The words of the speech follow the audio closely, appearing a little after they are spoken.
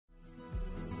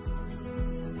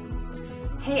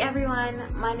Hey everyone,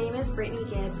 my name is Brittney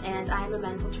Gibbs and I am a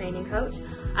mental training coach.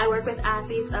 I work with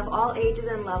athletes of all ages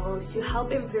and levels to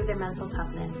help improve their mental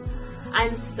toughness.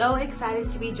 I'm so excited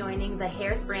to be joining the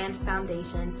Harris Brand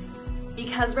Foundation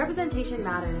because representation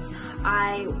matters.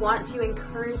 I want to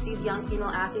encourage these young female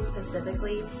athletes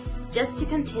specifically just to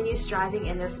continue striving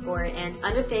in their sport and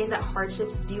understanding that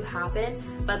hardships do happen,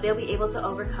 but they'll be able to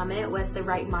overcome it with the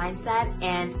right mindset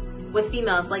and with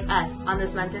females like us on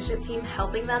this mentorship team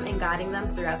helping them and guiding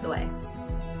them throughout the way.